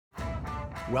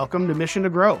Welcome to Mission to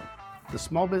Grow, the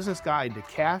small business guide to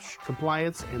cash,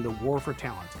 compliance, and the war for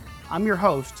talent. I'm your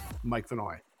host, Mike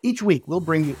Vanoy. Each week, we'll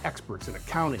bring you experts in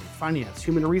accounting, finance,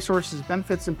 human resources,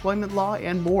 benefits, employment law,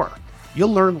 and more.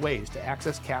 You'll learn ways to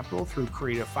access capital through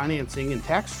creative financing and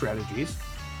tax strategies,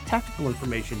 tactical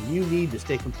information you need to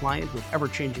stay compliant with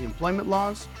ever-changing employment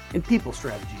laws, and people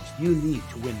strategies you need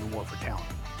to win the war for talent.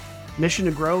 Mission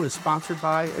to Grow is sponsored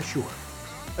by Assure.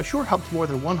 Assure helps more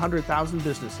than 100,000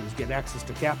 businesses get access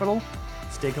to capital,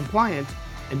 stay compliant,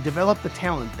 and develop the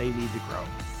talent they need to grow.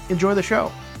 Enjoy the show.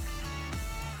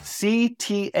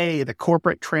 CTA, the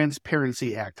Corporate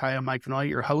Transparency Act. Hi, I'm Mike Vanoy,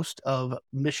 your host of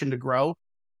Mission to Grow.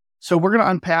 So we're going to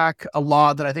unpack a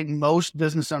law that I think most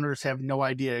business owners have no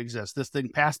idea exists. This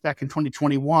thing passed back in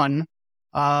 2021,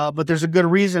 but there's a good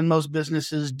reason most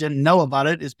businesses didn't know about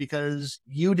it is because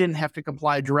you didn't have to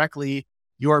comply directly.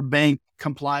 Your bank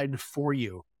complied for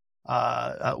you.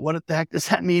 What the heck does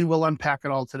that mean? We'll unpack it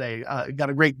all today.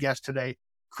 Got a great guest today,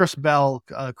 Chris Bell.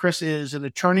 Chris is an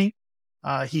attorney.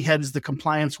 He heads the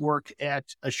compliance work at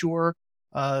Assure,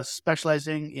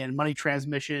 specializing in money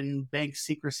transmission, Bank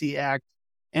Secrecy Act,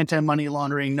 anti-money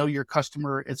laundering, know your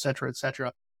customer, et cetera, et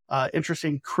cetera.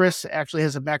 Interesting. Chris actually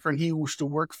has a background. He used to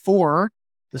work for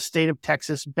the state of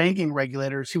Texas banking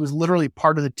regulators. He was literally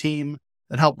part of the team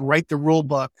that helped write the rule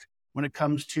book when it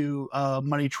comes to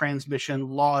money transmission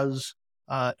laws,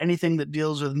 anything that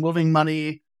deals with moving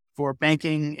money for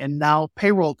banking and now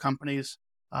payroll companies.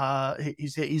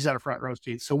 He's at a front row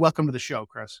seat. So welcome to the show,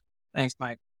 Chris. Thanks,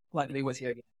 Mike. Glad to be with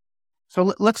you again.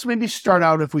 So let's maybe start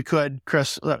out, if we could,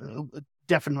 Chris.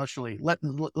 Definitely.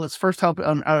 Let's first help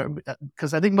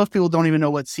because I think most people don't even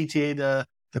know what CTA,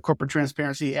 the Corporate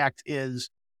Transparency Act, is.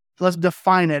 So let's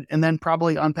define it and then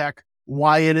probably unpack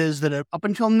why it is that up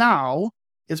until now,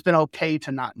 it's been okay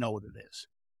to not know what it is.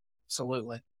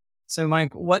 Absolutely. So,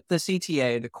 Mike, what the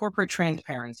CTA, the Corporate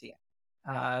Transparency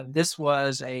Act, this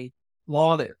was a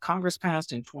law that Congress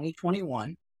passed in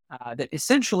 2021 that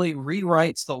essentially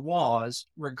rewrites the laws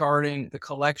regarding the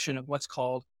collection of what's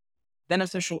called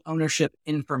beneficial ownership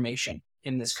information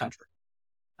in this country.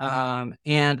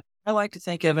 And I like to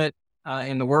think of it,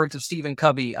 in the words of Stephen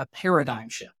Covey, a paradigm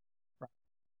shift. Right?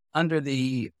 Under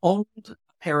the old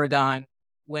paradigm,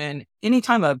 when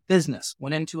anytime a business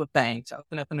went into a bank to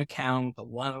open up an account, a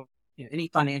loan, any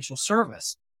financial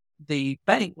service, the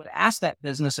bank would ask that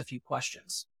business a few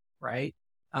questions, right?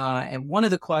 And one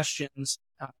of the questions,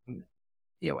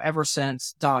 ever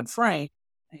since Dodd-Frank,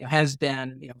 has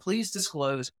been, please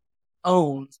disclose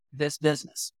owns this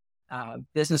business.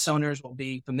 Business owners will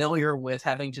be familiar with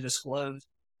having to disclose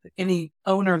that any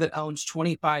owner that owns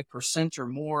 25% or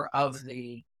more of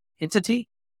the entity,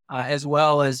 as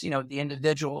well as, the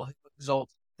individual who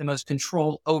exerts the most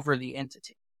control over the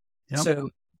entity. Yep. So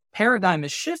paradigm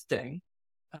is shifting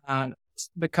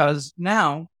because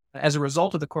now, as a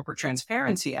result of the Corporate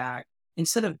Transparency Act,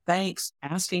 instead of banks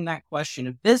asking that question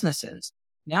of businesses,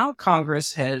 now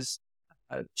Congress has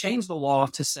changed the law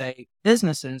to say,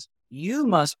 businesses, you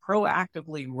must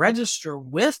proactively register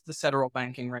with the federal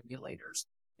banking regulators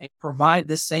and provide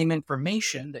the same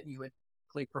information that you would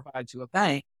typically provide to a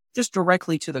bank, just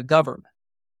directly to the government.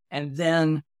 And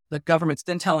then the government's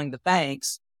then telling the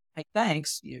banks, hey,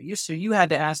 thanks, you had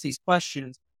to ask these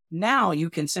questions. Now you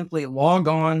can simply log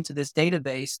on to this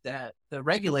database that the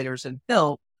regulators have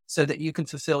built so that you can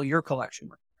fulfill your collection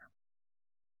requirement.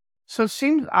 So it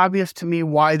seems obvious to me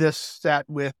why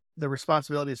the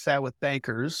responsibility sat with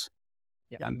bankers.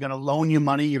 Yeah. I'm going to loan you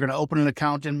money. You're going to open an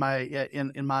account in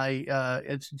my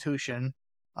institution.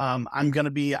 I'm going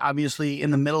to be obviously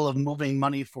in the middle of moving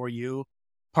money for you.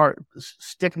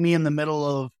 Stick me in the middle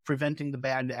of preventing the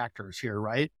bad actors here,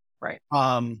 right? Right.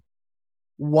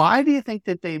 Why do you think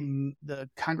that the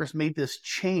Congress made this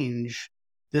change?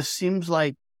 This seems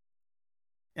like,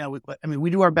 we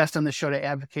do our best on this show to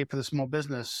advocate for the small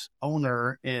business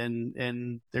owner,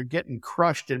 and they're getting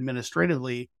crushed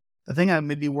administratively. The thing I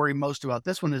maybe worry most about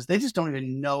this one is they just don't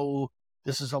even know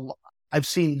this is I've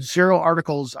seen zero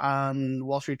articles on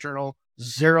Wall Street Journal,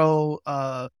 zero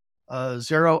on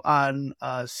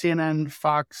CNN,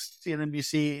 Fox,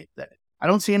 CNBC. I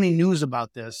don't see any news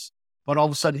about this, but all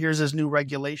of a sudden here's this new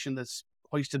regulation that's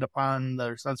hoisted upon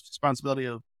the responsibility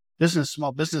of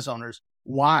small business owners.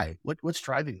 Why? What's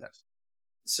driving this?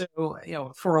 So,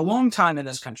 for a long time in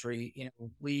this country,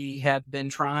 we have been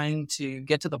trying to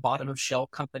get to the bottom of shell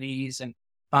companies and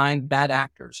find bad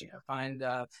actors, find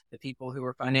the people who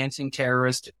are financing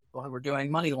terrorists, people who are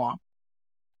doing money laundering.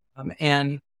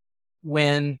 And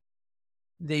when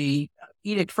the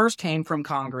edict first came from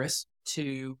Congress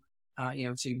to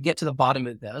get to the bottom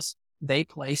of this, they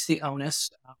place the onus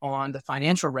on the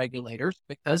financial regulators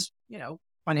because,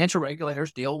 financial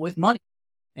regulators deal with money,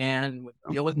 and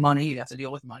deal with money, you have to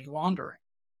deal with money laundering.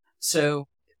 So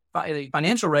the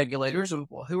financial regulators,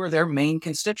 well, who are their main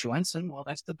constituents? And well,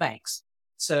 that's the banks.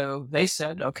 So they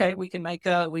said, okay, we can make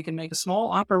a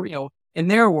small in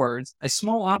their words, a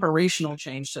small operational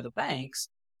change to the banks,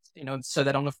 so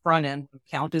that on the front end, when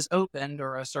account is opened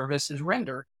or a service is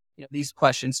rendered, these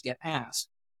questions get asked.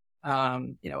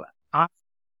 I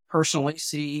personally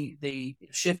see the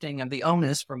shifting of the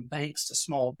onus from banks to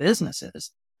small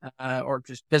businesses, or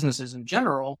just businesses in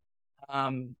general,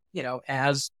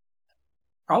 as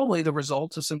probably the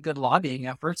result of some good lobbying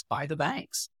efforts by the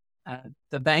banks.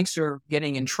 The banks are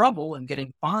getting in trouble and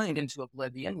getting fined into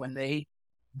oblivion when they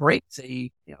break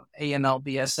the AML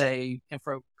BSA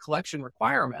info collection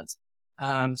requirements.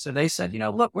 So they said,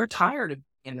 look, we're tired of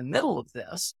in the middle of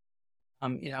this.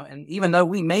 And even though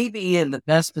we may be in the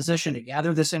best position to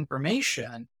gather this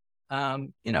information,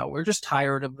 we're just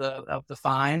tired of the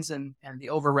fines and the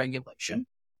overregulation.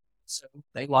 So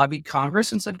they lobbied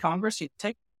Congress and said, Congress, you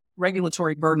take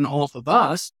regulatory burden off of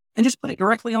us and just put it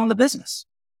directly on the business.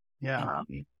 Yeah.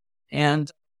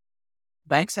 And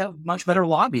banks have much better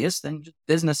lobbyists than just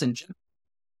business in general.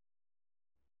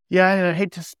 Yeah, and I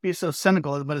hate to be so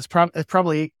cynical, but it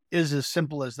probably is as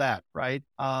simple as that, right?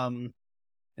 And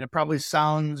it probably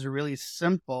sounds really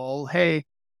simple. Hey,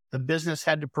 the business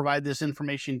had to provide this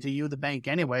information to you, the bank,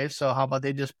 anyway. So how about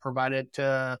they just provide it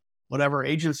to whatever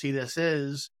agency this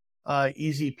is?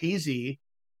 Easy peasy.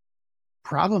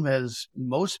 Problem is,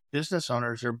 most business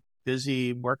owners are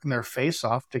busy working their face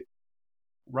off to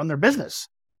run their business.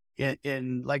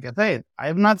 In like I say, I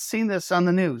have not seen this on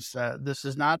the news. This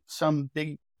is not some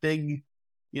big,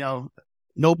 no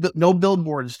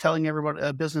billboards telling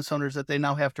everybody, business owners, that they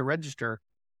now have to register.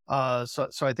 So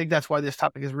I think that's why this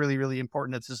topic is really, really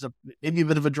important. It's just maybe a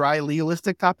bit of a dry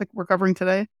legalistic topic we're covering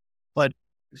today, but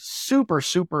super,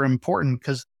 super important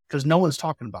because no one's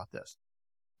talking about this.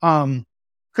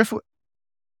 Chris,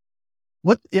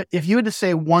 what if you had to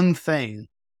say one thing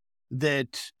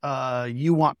that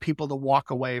you want people to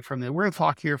walk away from it? We're going to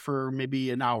talk here for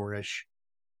maybe an hour-ish.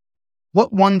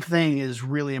 What one thing is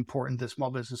really important that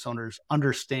small business owners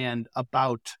understand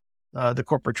about the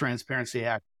Corporate Transparency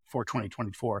Act for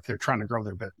 2024 if they're trying to grow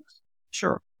their business?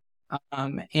 Sure.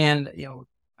 And,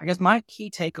 I guess my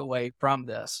key takeaway from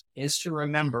this is to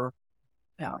remember,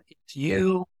 if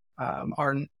you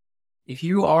are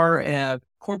a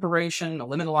corporation, a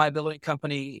limited liability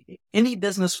company, any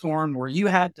business form where you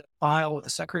had to file with the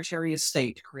Secretary of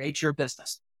State to create your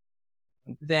business,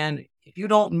 then if you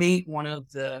don't meet one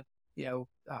of the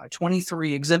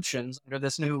 23 exemptions under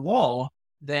this new law,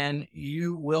 then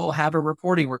you will have a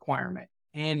reporting requirement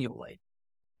annually.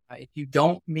 If you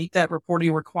don't meet that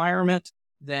reporting requirement,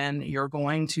 then you're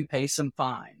going to pay some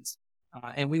fines.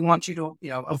 And we want you to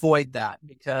avoid that,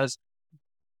 because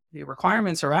the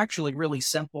requirements are actually really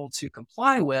simple to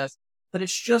comply with, but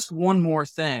it's just one more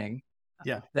thing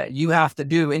that you have to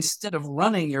do instead of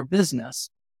running your business.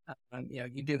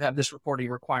 You do have this reporting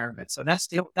requirement. So that's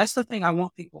the thing I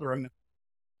want people to remember,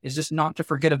 is just not to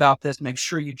forget about this. Make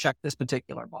sure you check this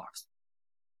particular box.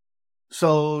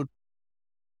 So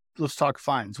let's talk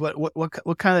fines.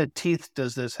 What kind of teeth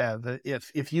does this have?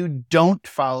 If you don't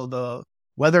follow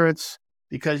whether it's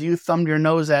because you thumbed your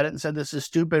nose at it and said this is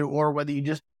stupid, or whether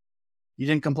you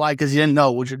didn't comply because you didn't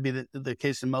know, which would be the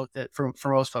case in for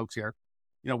most folks here.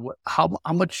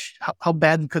 How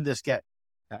bad could this get?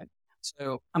 Okay.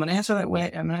 So I'm going to answer that way.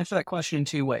 I'm going to answer that question in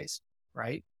two ways,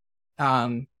 right?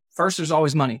 First, there's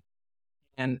always money,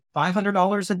 and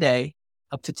 $500 a day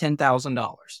up to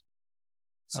 $10,000.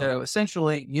 So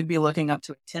essentially, you'd be looking up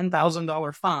to a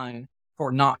 $10,000 fine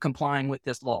for not complying with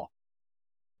this law.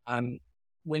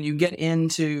 When you get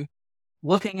into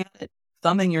looking at it,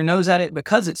 thumbing your nose at it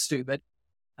because it's stupid,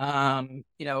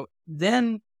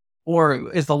 then,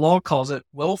 or as the law calls it,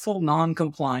 willful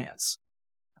noncompliance,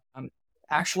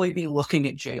 actually be looking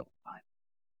at jail time.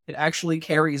 It actually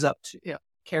carries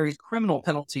criminal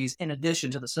penalties in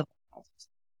addition to the civil penalties.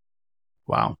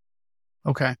 Wow.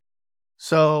 Okay.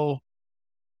 So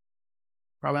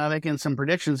probably not making some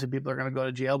predictions that people are going to go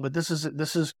to jail, but this is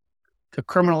the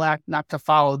criminal act not to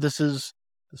follow. This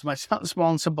might sound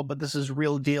small and simple, but this is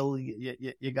real deal.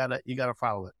 You gotta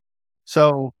follow it.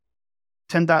 So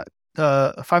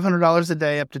 $500 a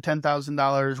day up to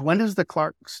 $10,000. When does the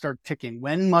clock start ticking?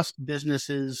 When must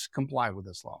businesses comply with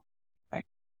this law? Okay.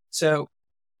 So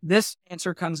this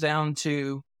answer comes down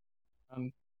to,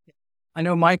 I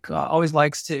know Mike always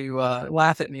likes to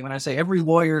laugh at me when I say every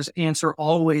lawyer's answer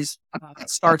always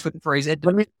starts with the phrase, it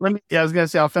depends. Let me, I was going to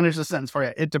say, I'll finish the sentence for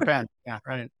you. It depends. Yeah,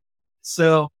 right.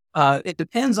 So It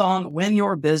depends on when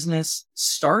your business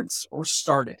starts or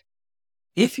started.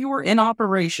 If you were in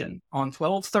operation on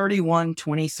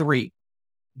 12/31/23,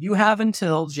 you have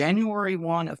until January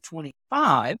 1 of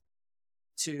 25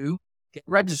 to get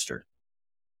registered.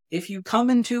 If you come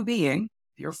into being,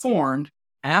 if you're formed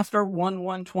after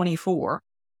 1/1/24,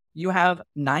 you have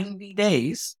 90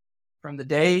 days from the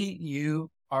day you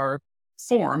are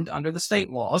formed under the state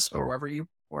laws or wherever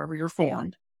you're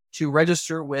formed to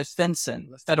register with FinCEN,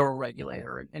 the federal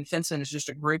regulator. And FinCEN is just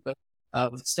a group of a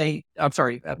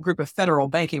group of federal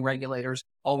banking regulators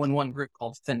all in one group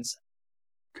called FinCEN.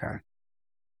 Okay.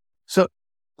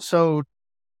 So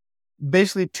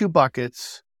basically 2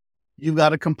 buckets. You've got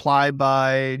to comply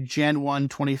by Jan 1,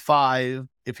 25.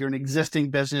 If you're an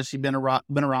existing business, you've been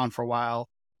around for a while.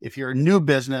 If you're a new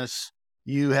business,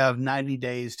 you have 90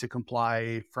 days to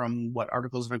comply from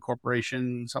articles of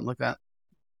incorporation, something like that.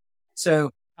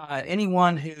 So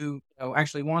anyone who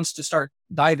actually wants to start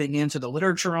diving into the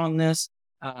literature on this,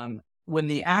 when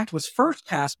the act was first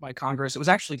passed by Congress, it was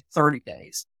actually 30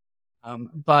 days.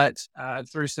 But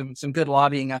through some good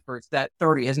lobbying efforts, that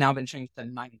 30 has now been changed to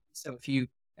 90. So if you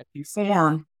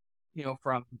form,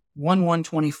 from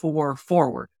 1/1/24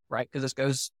 forward, right, because this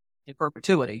goes in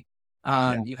perpetuity,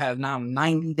 you have now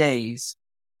 90 days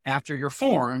after you're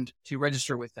formed to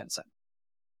register with FinCEN.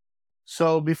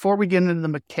 So before we get into the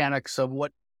mechanics of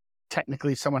what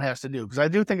technically someone has to do, because I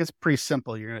do think it's pretty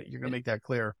simple, you're gonna make that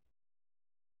clear.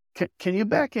 Can you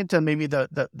back into maybe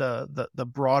the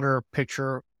broader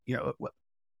picture?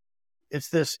 It's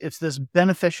this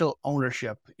beneficial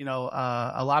ownership.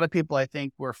 A lot of people, I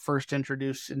think, were first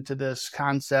introduced into this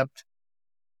concept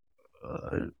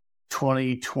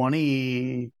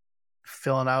 2020,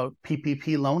 filling out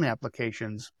PPP loan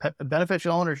applications.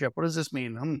 Beneficial ownership. What does this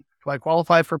mean? Do I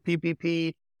qualify for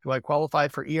PPP? Do I qualify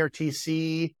for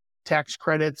ERTC tax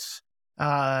credits?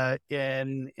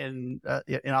 And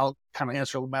I'll kind of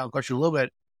answer my own question a little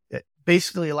bit.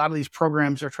 Basically, a lot of these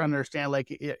programs are trying to understand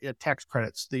tax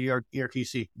credits, the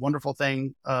ERTC. Wonderful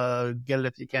thing. Get it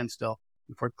if you can still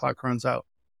before the clock runs out.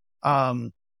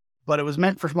 But it was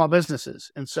meant for small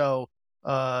businesses. And so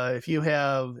if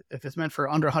it's meant for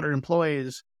under 100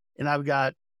 employees and I've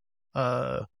got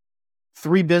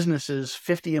 3 businesses,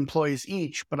 50 employees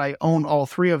each, but I own all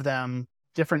 3 of them,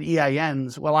 different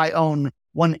EINs. Well, I own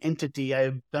one entity. I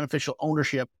have beneficial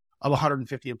ownership of a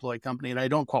 150 employee company and I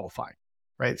don't qualify.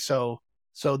 Right. So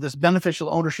this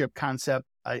beneficial ownership concept,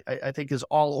 I think, is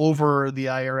all over the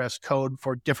IRS code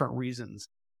for different reasons.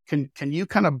 Can you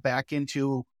kind of back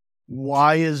into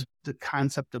why is the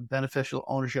concept of beneficial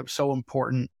ownership so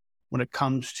important when it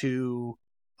comes to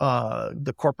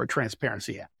the Corporate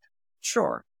Transparency Act?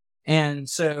 Sure. And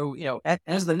so,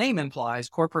 as the name implies,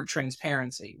 corporate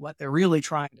transparency, what they're really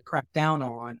trying to crack down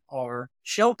on are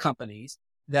shell companies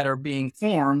that are being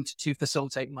formed to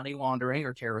facilitate money laundering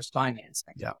or terrorist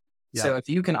financing. Yeah. So if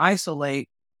you can isolate,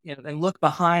 and look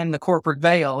behind the corporate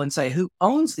veil and say who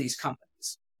owns these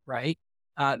companies, right?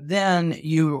 Then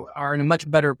you are in a much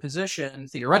better position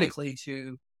theoretically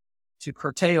to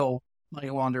curtail money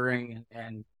laundering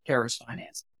and terrorist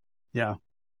financing. Yeah.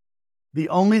 The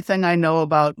only thing I know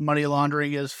about money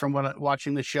laundering is from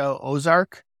watching the show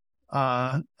Ozark.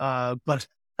 But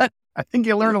I think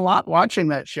you learn a lot watching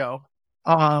that show.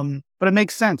 But it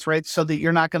makes sense, right? So that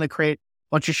you're not going to create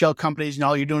a bunch of shell companies and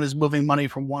all you're doing is moving money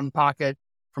from one pocket,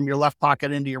 from your left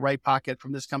pocket into your right pocket,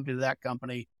 from this company to that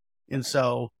company. And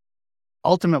so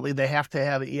ultimately they have to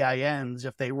have EINs.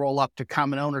 If they roll up to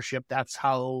common ownership, that's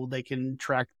how they can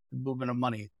track the movement of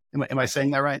money. Am I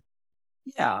saying that right?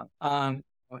 Yeah.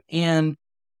 And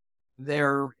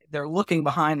they're looking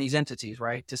behind these entities,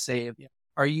 right? To say,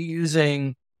 are you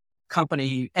using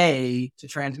company A to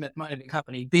transmit money to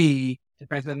company B, to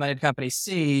transmit money to company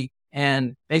C,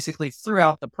 and basically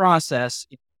throughout the process,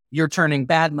 you're turning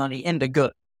bad money into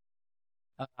good.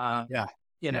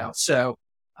 So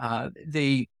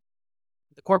the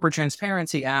Corporate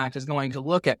Transparency Act is going to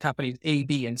look at companies A,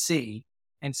 B, and C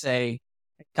and say,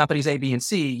 companies A, B, and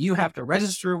C, you have to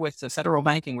register with the federal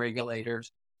banking regulators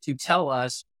to tell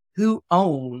us who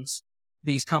owns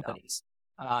these companies.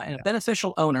 And a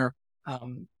beneficial owner,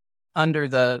 under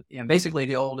the basically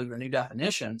the old and the new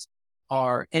definitions,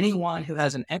 are anyone who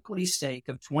has an equity stake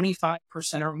of 25%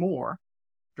 or more,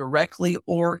 directly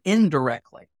or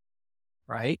indirectly,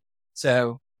 right?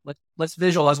 So let's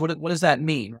visualize what does that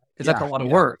mean? Because that's a lot of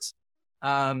words.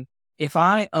 If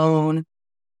I own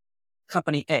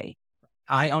company A,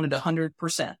 I own it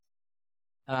 100%.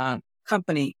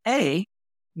 Company A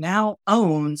now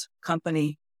owns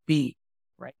company B,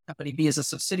 right? Company B is a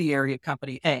subsidiary of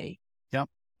company A. Yep.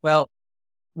 Well,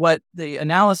 what the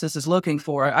analysis is looking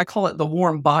for, I call it the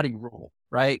warm body rule,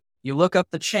 right? You look up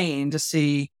the chain to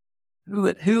see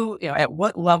at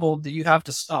what level do you have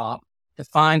to stop to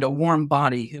find a warm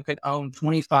body who could own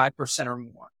 25% or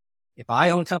more. If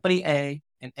I own company A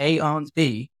and A owns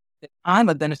B, then I'm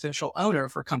a beneficial owner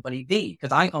for company B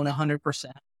because I own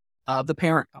 100% of the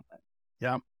parent company.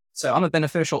 Yeah. So I'm a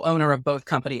beneficial owner of both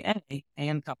company A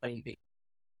and company B.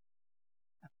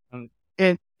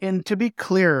 And to be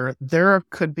clear, there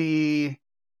could be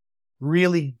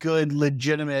really good,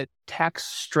 legitimate tax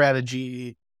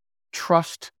strategy,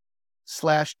 trust/tax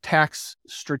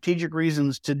strategic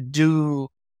reasons to do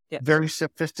very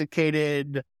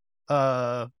sophisticated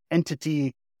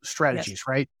entity strategies,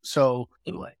 right? So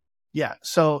anyway, yeah,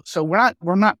 so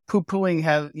we're not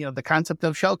poo-pooing the concept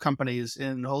of shell companies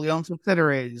and wholly owned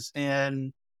subsidiaries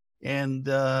and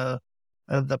the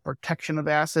protection of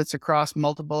assets across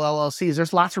multiple LLCs.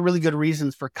 There's lots of really good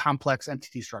reasons for complex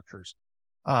entity structures.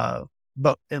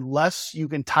 But unless you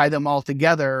can tie them all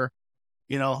together,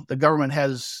 the government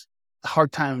has a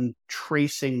hard time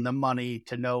tracing the money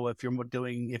to know if you're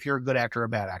a good actor or a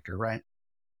bad actor, right?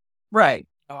 Right.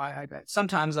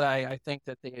 Sometimes I think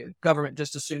that the government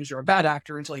just assumes you're a bad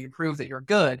actor until you prove that you're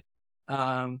good.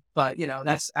 But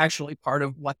that's actually part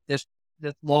of what this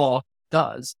law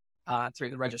does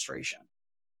through the registration.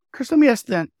 Chris, let me ask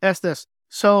this.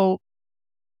 So,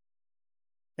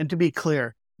 and to be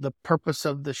clear, the purpose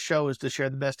of the show is to share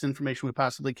the best information we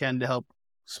possibly can to help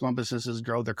small businesses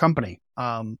grow their company,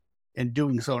 and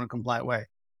doing so in a compliant way.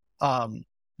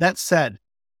 That said,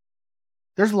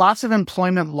 there's lots of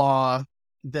employment law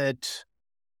that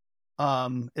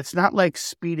it's not like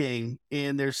speeding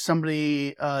and there's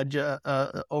somebody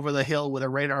over the hill with a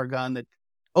radar gun that,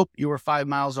 oh, you were 5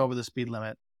 miles over the speed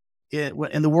limit.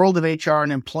 In the world of HR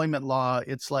and employment law,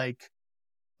 it's like,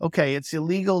 okay, it's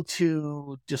illegal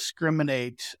to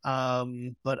discriminate,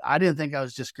 but I didn't think I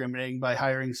was discriminating by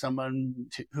hiring someone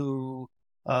who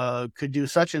could do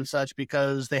such and such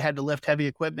because they had to lift heavy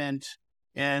equipment.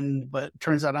 But it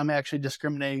turns out I'm actually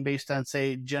discriminating based on,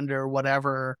 say, gender or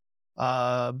whatever,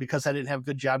 because I didn't have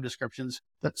good job descriptions.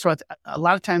 So a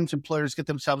lot of times employers get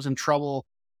themselves in trouble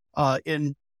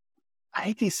in, I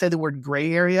hate to say the word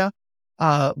gray area,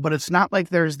 but it's not like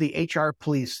there's the HR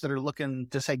police that are looking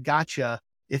to say, gotcha.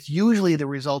 It's usually the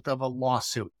result of a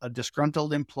lawsuit. A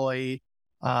disgruntled employee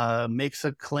makes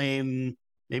a claim,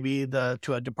 maybe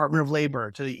to a Department of Labor,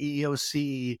 to the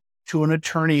EEOC, to an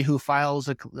attorney who files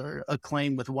a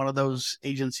claim with one of those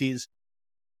agencies.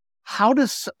 How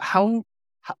does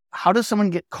someone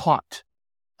get caught?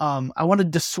 I want to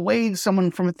dissuade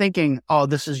someone from thinking, oh,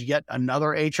 this is yet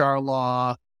another HR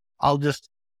law. I'll just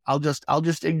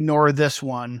ignore this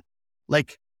one.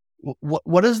 Like,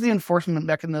 what does the enforcement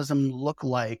mechanism look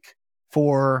like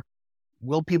for,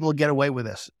 will people get away with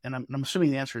this? And I'm assuming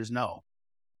the answer is no.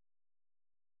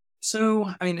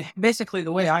 So, basically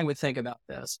the way I would think about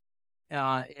this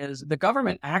is the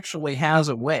government actually has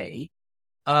a way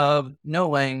of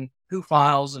knowing who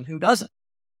files and who doesn't.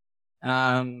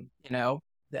 Every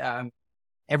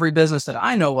business that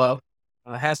I know of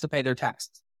has to pay their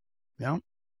taxes. Yeah.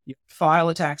 You file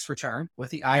a tax return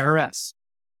with the IRS.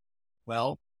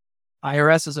 Well,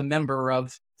 IRS is a member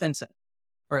of FinCEN,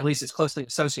 or at least it's closely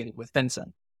associated with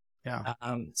FinCEN. Yeah.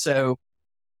 So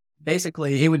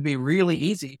basically, it would be really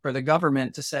easy for the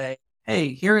government to say,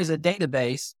 hey, here is a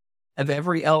database of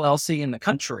every LLC in the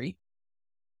country.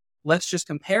 Let's just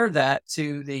compare that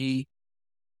to the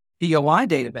BOI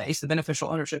database, the Beneficial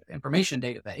Ownership Information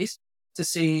Database, to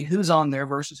see who's on there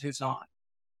versus who's not.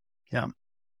 Yeah.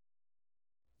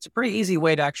 It's a pretty easy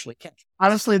way to actually catch.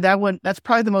 Honestly, that's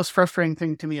probably the most frustrating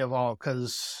thing to me of all,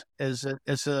 because as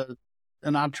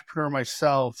an entrepreneur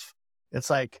myself,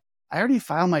 it's like, I already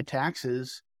filed my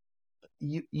taxes.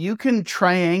 You can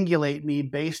triangulate me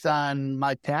based on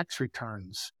my tax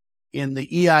returns in the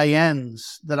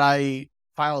EINs that I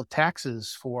filed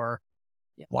taxes for.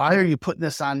 Yeah. Why are you putting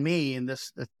this on me? And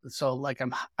so like,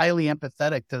 I'm highly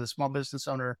empathetic to the small business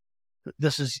owner.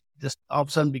 This all of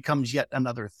a sudden becomes yet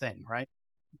another thing, right?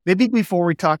 Maybe before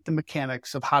we talk the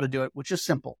mechanics of how to do it, which is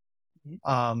simple.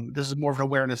 This is more of an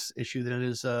awareness issue than it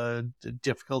is a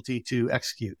difficulty to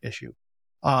execute issue.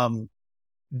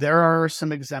 There are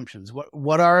some exemptions.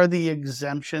 What are the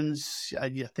exemptions? I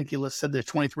think you said there's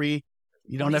 23.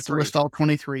 You don't 23. Have to list all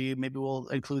 23. Maybe we'll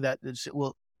include that.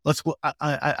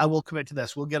 I will commit to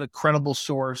this. We'll get a credible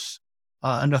source,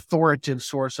 an authoritative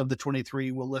source of the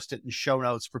 23. We'll list it in show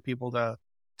notes for people to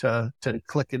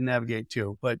click and navigate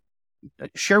to. But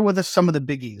share with us some of the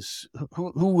biggies.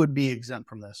 Who would be exempt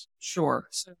from this? Sure.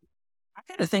 So I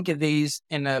kind of think of these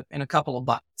in a couple of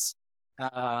buckets.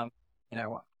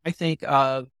 I think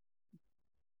of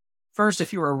first,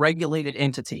 if you're a regulated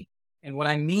entity, and what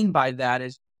I mean by that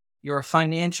is you're a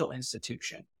financial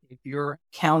institution, if you're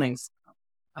accounting,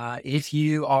 if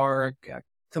you are a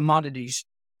commodities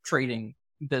trading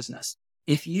business,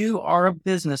 if you are a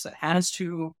business that has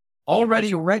to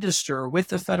already register with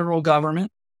the federal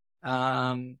government,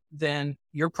 then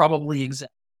you're probably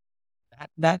exempt.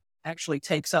 That actually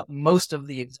takes up most of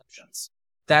the exemptions.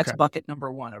 That's Okay. bucket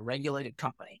number one, a regulated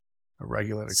company. A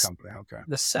regulated company. Okay.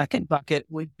 The second bucket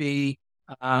would be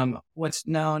what's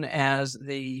known as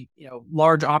the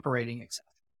large operating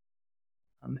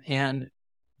exception. And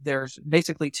there's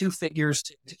basically two figures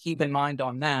to keep in mind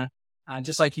on that.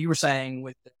 Just like you were saying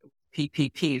with the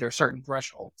PPP, there are certain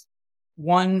thresholds.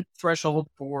 One threshold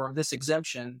for this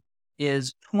exemption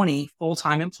is 20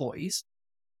 full-time employees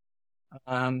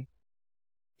in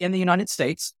the United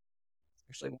States,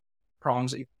 especially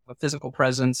prongs of physical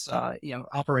presence,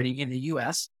 operating in the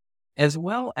U.S., as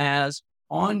well as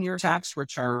on your tax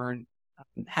return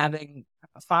having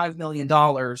 $5 million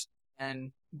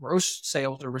in gross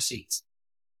sales or receipts.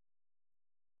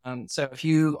 So if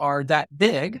you are that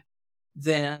big,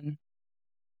 then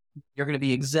you're going to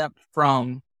be exempt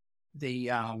from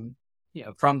the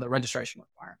from the registration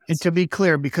requirements. And to be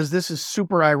clear, because this is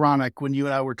super ironic, when you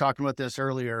and I were talking about this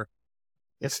earlier,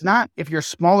 it's not if you're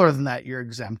smaller than that, you're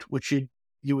exempt, which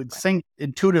you would think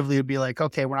intuitively would be like,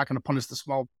 okay, we're not going to punish the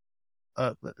small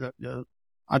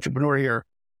entrepreneur here.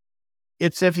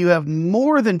 It's if you have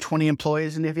more than 20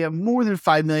 employees and if you have more than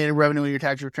 5 million in revenue in your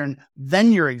tax return,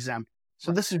 then you're exempt.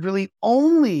 So this is really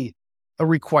only a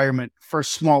requirement for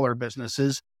smaller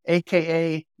businesses,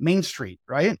 AKA Main Street,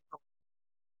 right?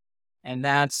 And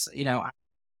that's,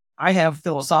 I have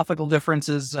philosophical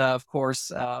differences, of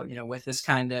course, with this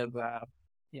kind of,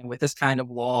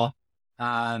 law.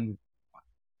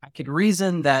 I could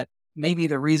reason that maybe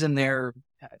the reason they're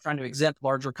trying to exempt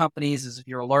larger companies is if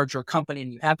you're a larger company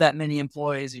and you have that many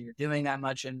employees and you're doing that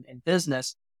much in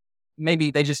business,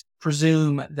 maybe they just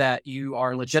presume that you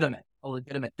are a legitimate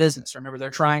business. Remember, they're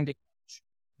trying to catch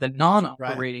the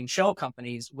non-operating shell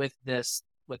companies with this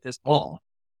law.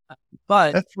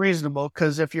 But that's reasonable,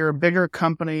 because if you're a bigger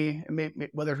company,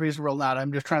 whether it's reasonable or not,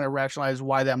 I'm just trying to rationalize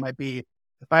why that might be.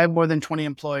 If I have more than 20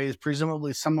 employees,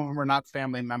 presumably some of them are not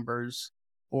family members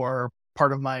or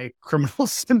part of my criminal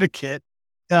syndicate,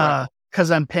 because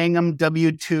I'm paying them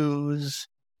W-2s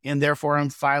and therefore I'm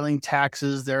filing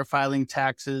taxes. They're filing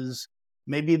taxes.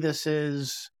 Maybe this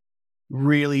is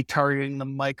really targeting the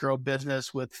micro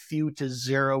business with few to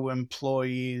zero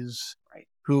employees,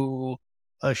 who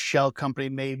a shell company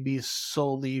may be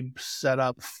solely set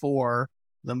up for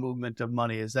the movement of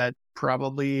money. Is that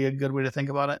probably a good way to think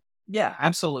about it? Yeah,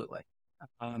 absolutely.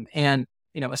 And,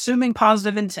 assuming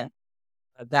positive intent,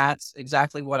 that's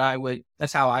exactly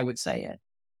that's how I would say it.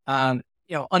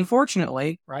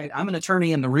 Unfortunately, right, I'm an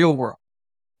attorney in the real world,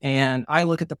 and I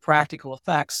look at the practical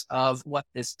effects of what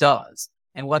this does.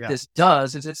 And what this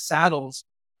does is it saddles,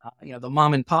 the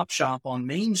mom and pop shop on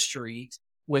Main Street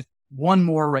with one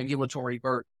more regulatory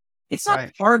burden. It's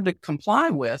not hard to comply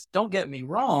with, don't get me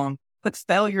wrong, but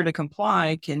failure to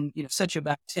comply can, set you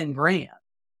back 10 grand.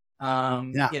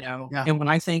 And when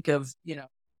I think of,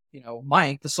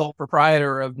 Mike, the sole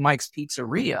proprietor of Mike's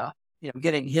Pizzeria,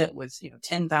 getting hit with,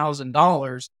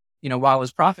 $10,000, while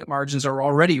his profit margins are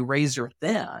already razor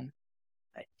thin,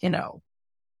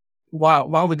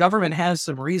 while the government has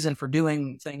some reason for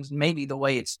doing things maybe the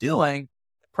way it's doing,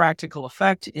 the practical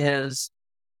effect is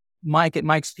Mike at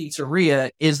Mike's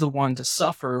Pizzeria is the one to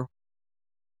suffer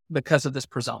because of this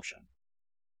presumption.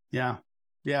 Yeah.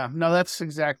 Yeah. No, that's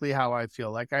exactly how I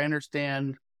feel. Like, I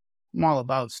understand, I'm all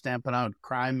about stamping out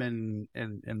crime and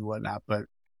whatnot, but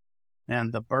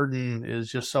the burden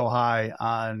is just so high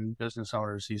on business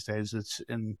owners these days.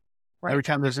 Every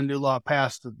time there's a new law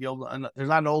passed, there's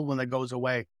not an old one that goes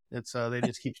away. It's they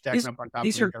just keep stacking up on top of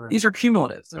each other. These are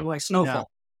cumulative. They're like snowfall.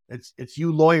 Yeah. It's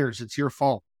you lawyers. It's your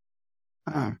fault.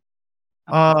 And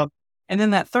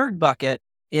then that third bucket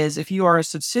is if you are a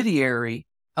subsidiary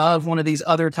of one of these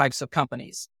other types of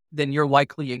companies, then you're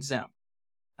likely exempt.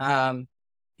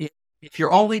 If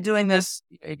you're only doing this,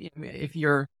 if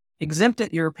you're exempt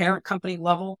at your parent company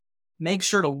level, make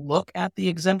sure to look at the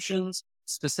exemptions,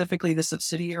 specifically the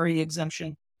subsidiary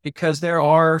exemption, because there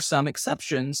are some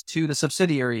exceptions to the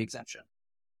subsidiary exemption.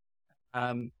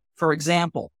 For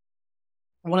example,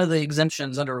 one of the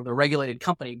exemptions under the regulated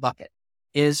company bucket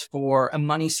is for a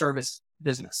money service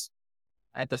business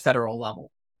at the federal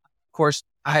level. Of course,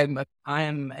 I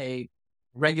am a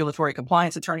regulatory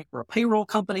compliance attorney for a payroll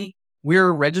company.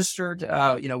 We're registered,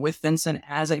 with Vincent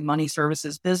as a money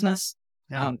services business.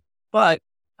 Yeah. But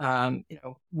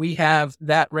we have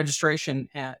that registration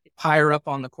higher up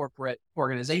on the corporate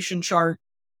organization chart.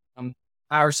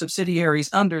 Our subsidiaries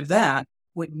under that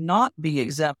would not be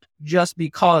exempt just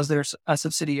because there's a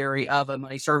subsidiary of a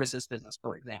money services business,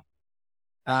 for example.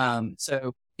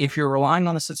 So if you're relying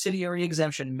on a subsidiary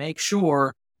exemption, make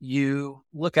sure you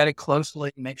look at it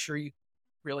closely, make sure you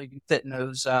really fit in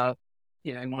those,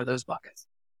 in one of those buckets.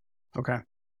 Okay.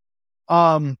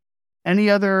 Any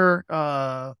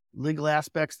other legal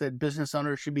aspects that business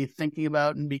owners should be thinking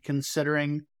about and be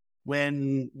considering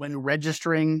when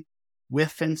registering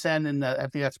with FinCEN? And I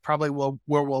think that's probably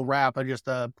where we'll wrap on just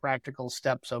the practical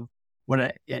steps of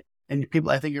what and people,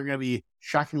 I think you're going to be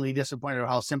shockingly disappointed at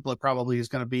how simple it probably is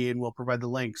going to be, and we'll provide the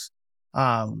links.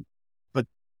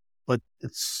 But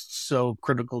it's so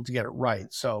critical to get it right.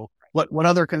 So what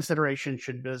other considerations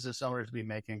should business owners be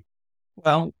making?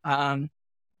 Well, and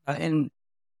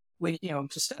we, to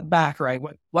step back, right?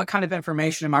 What kind of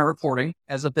information am I reporting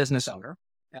as a business owner?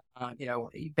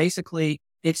 Basically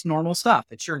it's normal stuff.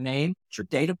 It's your name, it's your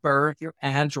date of birth, your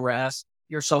address,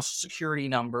 your social security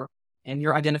number, and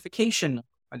your identification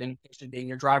being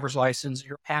your driver's license,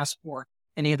 your passport,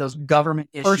 any of those government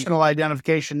issues. Personal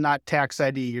identification, not tax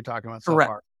ID you're talking about so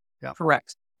far. Yeah.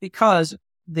 Correct. Because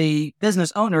the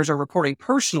business owners are reporting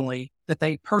personally that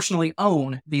they personally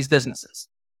own these businesses.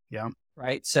 Yeah.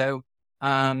 Right. So,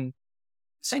 same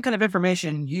kind of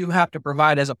information you have to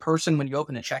provide as a person when you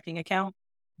open a checking account.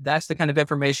 That's the kind of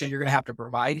information you're going to have to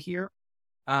provide here.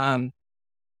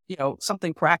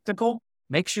 Something practical,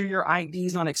 make sure your ID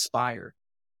is not expired,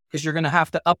 because you're going to have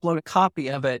to upload a copy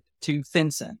of it to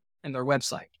FinCEN and their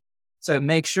website. So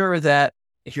make sure that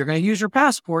if you're going to use your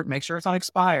passport, make sure it's not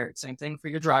expired. Same thing for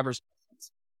your driver's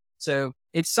license. So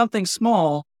it's something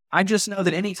small. I just know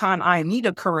that anytime I need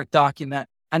a current document,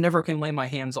 I never can lay my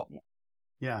hands on one.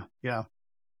 Yeah. Yeah.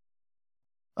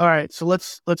 All right. So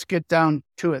let's get down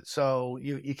to it. So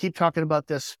you keep talking about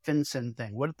this FinCEN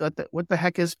thing. What the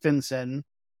heck is FinCEN?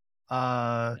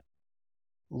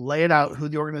 Lay it out, who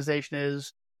the organization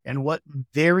is, and what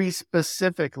very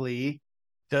specifically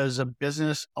does a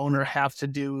business owner have to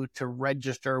do to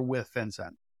register with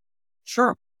FinCEN?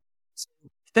 Sure. So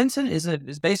FinCEN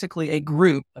is basically a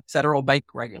group of federal bank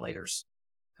regulators,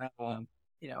 and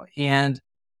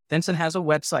FinCEN has a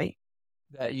website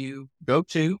that you go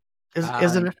to. Is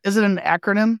it an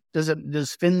acronym? Does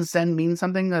FinCEN mean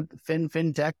something? That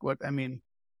fintech? What I mean?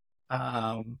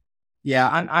 Yeah,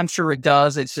 I'm sure it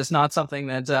does. It's just not something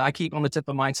that I keep on the tip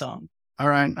of my tongue. All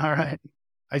right.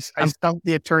 I stumped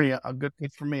the attorney. Good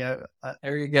for me.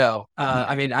 There you go.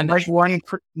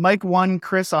 Mike 1,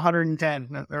 Chris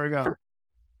 110. There we go.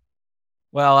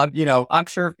 Well, I'm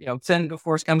sure, Fin, of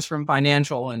course, comes from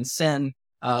financial, and Sin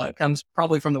comes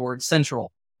probably from the word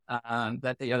central,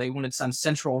 that they wanted some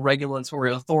central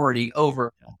regulatory authority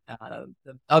over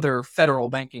the other federal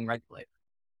banking regulator.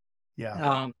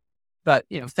 Yeah. But,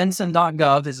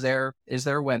 FinCEN.gov is their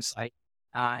website.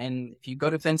 And if you go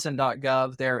to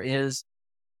FinCEN.gov,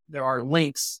 there are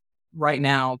links right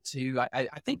now to, I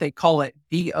think they call it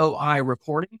BOI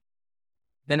reporting,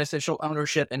 beneficial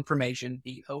ownership information,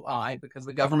 BOI, because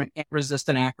the government can't resist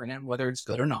an acronym, whether it's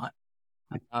good or not.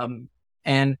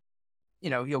 And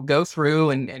you'll go through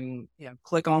and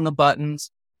click on the buttons.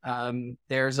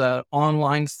 There's an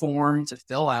online form to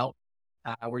fill out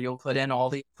where you'll put in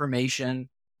all the information.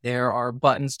 There are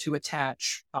buttons to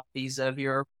attach copies of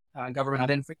your government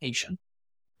identification,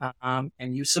 and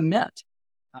you submit.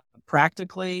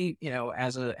 Practically,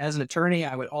 as an attorney,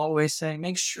 I would always say,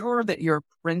 make sure that you're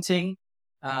printing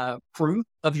proof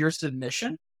of your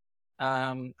submission.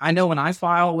 I know when I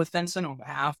file with FinCEN on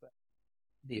behalf of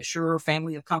the Assurer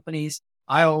family of companies,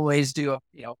 I always do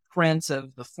prints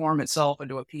of the form itself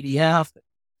into a PDF,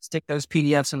 stick those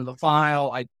PDFs into the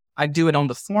file. I do it on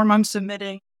the form I'm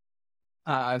submitting.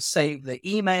 Save the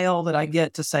email that I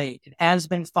get to say it has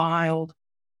been filed.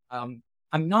 I'm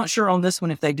not sure on this one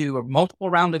if they do a multiple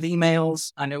round of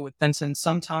emails. I know with FinCEN,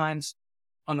 sometimes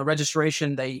on the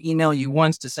registration, they email you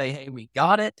once to say, hey, we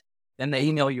got it. Then they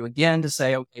email you again to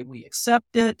say, okay, we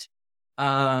accept it.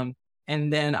 And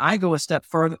then I go a step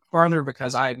farther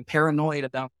because I'm paranoid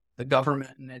about the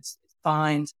government and its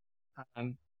fines.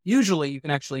 Usually you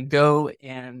can actually go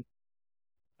and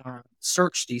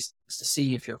search these to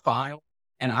see if you're filed.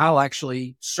 And I'll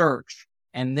actually search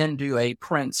and then do a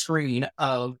print screen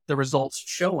of the results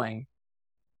showing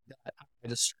that I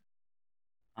registered.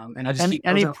 And I just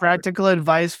any practical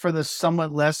advice for the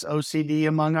somewhat less OCD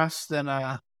among us than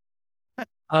I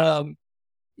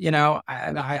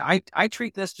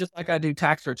treat this just like I do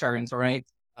tax returns, right?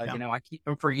 I keep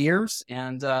them for years,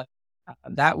 and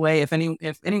That way, if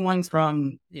anyone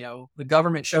from the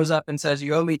government shows up and says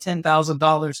you owe me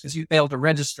 $10,000 because you failed to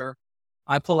register,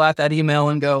 I pull out that email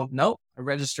and go, nope, I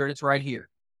registered. It's right here.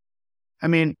 I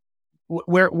mean,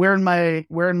 we're in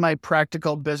my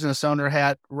practical business owner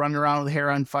hat, running around with hair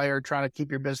on fire, trying to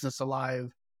keep your business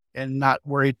alive and not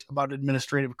worried about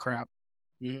administrative crap.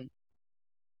 Mm-hmm.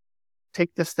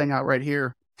 Take this thing out right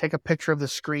here. Take a picture of the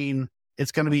screen.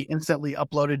 It's going to be instantly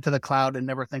uploaded to the cloud and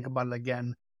never think about it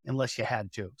again unless you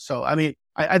had to. So, I mean,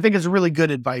 I think it's really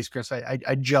good advice, Chris.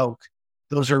 I joke.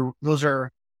 Those are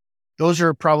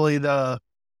probably the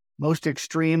most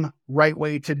extreme right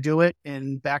way to do it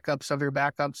in backups of your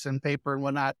backups and paper and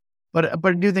whatnot. But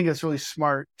I do think it's really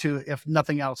smart to, if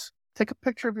nothing else, take a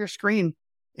picture of your screen.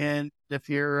 And if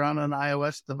you're on an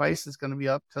iOS device, it's going to be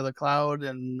up to the cloud,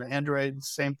 and Android,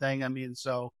 same thing. I mean,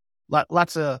 so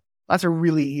lots of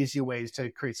really easy ways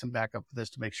to create some backup for this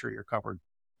to make sure you're covered.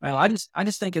 Well, I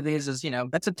just think of these as,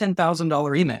 that's a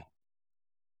 $10,000 email.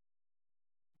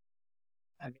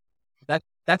 I mean,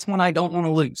 that's one I don't want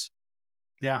to lose.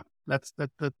 Yeah, that's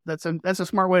a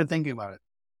smart way of thinking about it.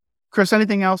 Chris,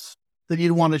 anything else that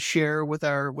you'd want to share with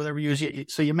our viewers?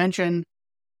 So you mentioned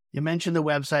the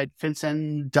website,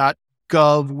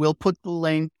 fincen.gov. We'll put the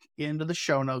link into the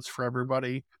show notes for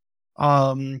everybody.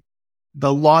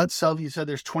 The law itself, you said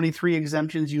there's 23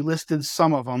 exemptions. You listed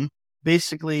some of them.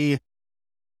 Basically,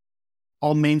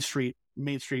 all mainstream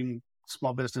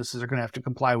small businesses are going to have to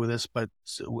comply with this, but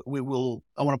I want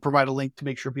to provide a link to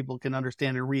make sure people can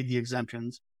understand and read the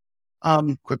exemptions.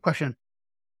 Quick question.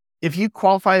 If you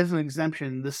qualify as an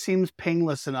exemption, this seems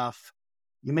painless enough.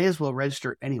 You may as well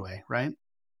register anyway, right?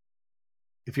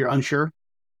 If you're unsure.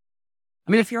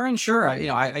 I mean, if you're unsure,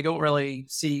 I don't really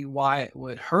see why it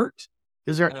would hurt.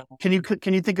 Is there, can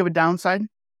you think of a downside?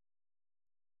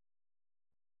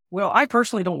 Well, I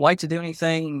personally don't like to do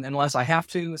anything unless I have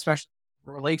to, especially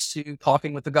relates to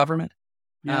talking with the government.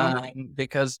 Yeah.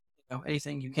 Because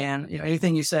anything you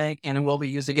say can and will be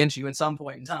used against you at some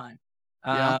point in time.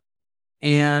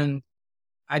 And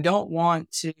I don't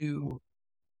want to.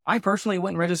 I personally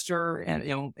wouldn't register,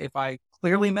 and if I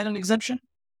clearly met an exemption,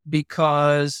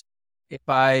 because if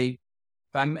I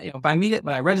meet it,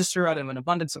 but I register out of an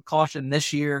abundance of caution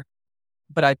this year,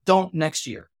 but I don't next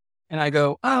year, and I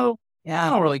go, oh yeah, I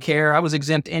don't really care, I was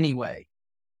exempt anyway.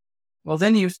 Well,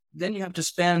 then you have to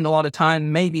spend a lot of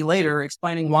time, maybe later,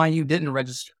 explaining why you didn't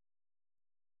register.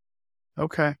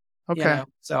 Okay.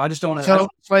 So I just don't want to.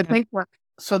 So I think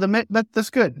that's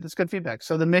good. That's good feedback.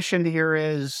 So the mission here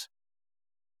is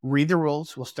read the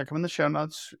rules. We'll stick them in the show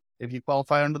notes. If you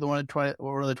qualify under one of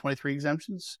the 23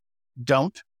 exemptions,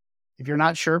 don't. If you're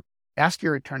not sure, ask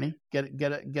your attorney.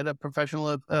 Get a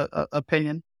professional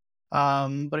opinion.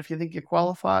 But if you think you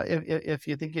qualify, if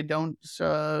you think you don't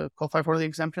qualify for the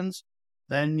exemptions,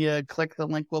 then you click the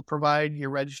link we'll provide. You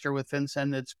register with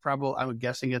FinCEN. It's probably, I'm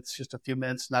guessing it's just a few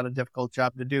minutes, not a difficult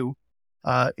job to do,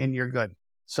 and you're good.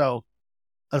 So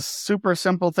a super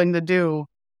simple thing to do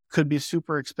could be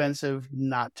super expensive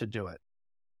not to do it.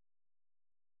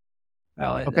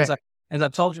 Well, okay. As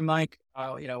I've told you, Mike,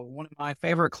 one of my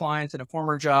favorite clients in a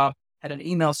former job had an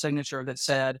email signature that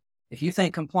said, if you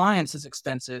think compliance is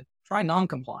expensive, try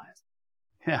non-compliance.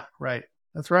 Yeah, right.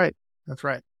 That's right.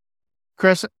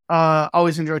 Chris,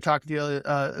 always enjoy talking to you.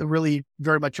 Really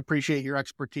very much appreciate your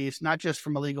expertise, not just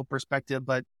from a legal perspective,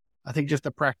 but I think just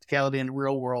the practicality and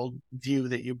real world view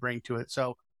that you bring to it.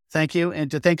 So thank you.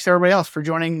 And thanks to everybody else for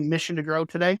joining Mission to Grow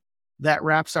today. That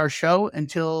wraps our show.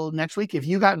 Until next week, if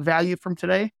you got value from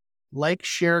today, like,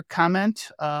 share, comment.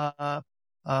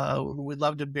 We'd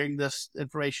love to bring this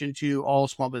information to all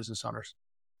small business owners.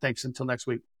 Thanks. Until next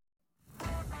week.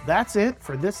 That's it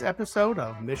for this episode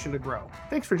of Mission to Grow.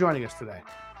 Thanks for joining us today.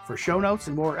 For show notes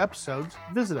and more episodes,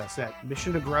 visit us at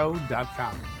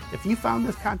missiontogrow.com. If you found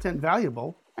this content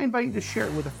valuable, I invite you to share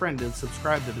it with a friend and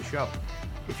subscribe to the show.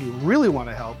 If you really want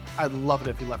to help, I'd love it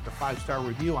if you left a 5-star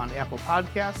review on Apple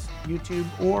Podcasts, YouTube,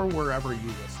 or wherever you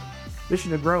listen. Mission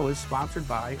to Grow is sponsored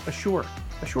by Assure.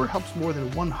 Assure helps more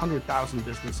than 100,000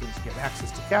 businesses get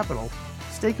access to capital,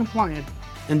 stay compliant,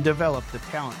 and develop the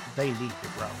talent they need to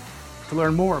grow. To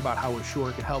learn more about how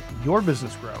Assure can help your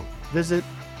business grow, visit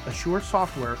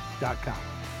assuresoftware.com.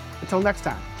 Until next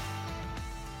time.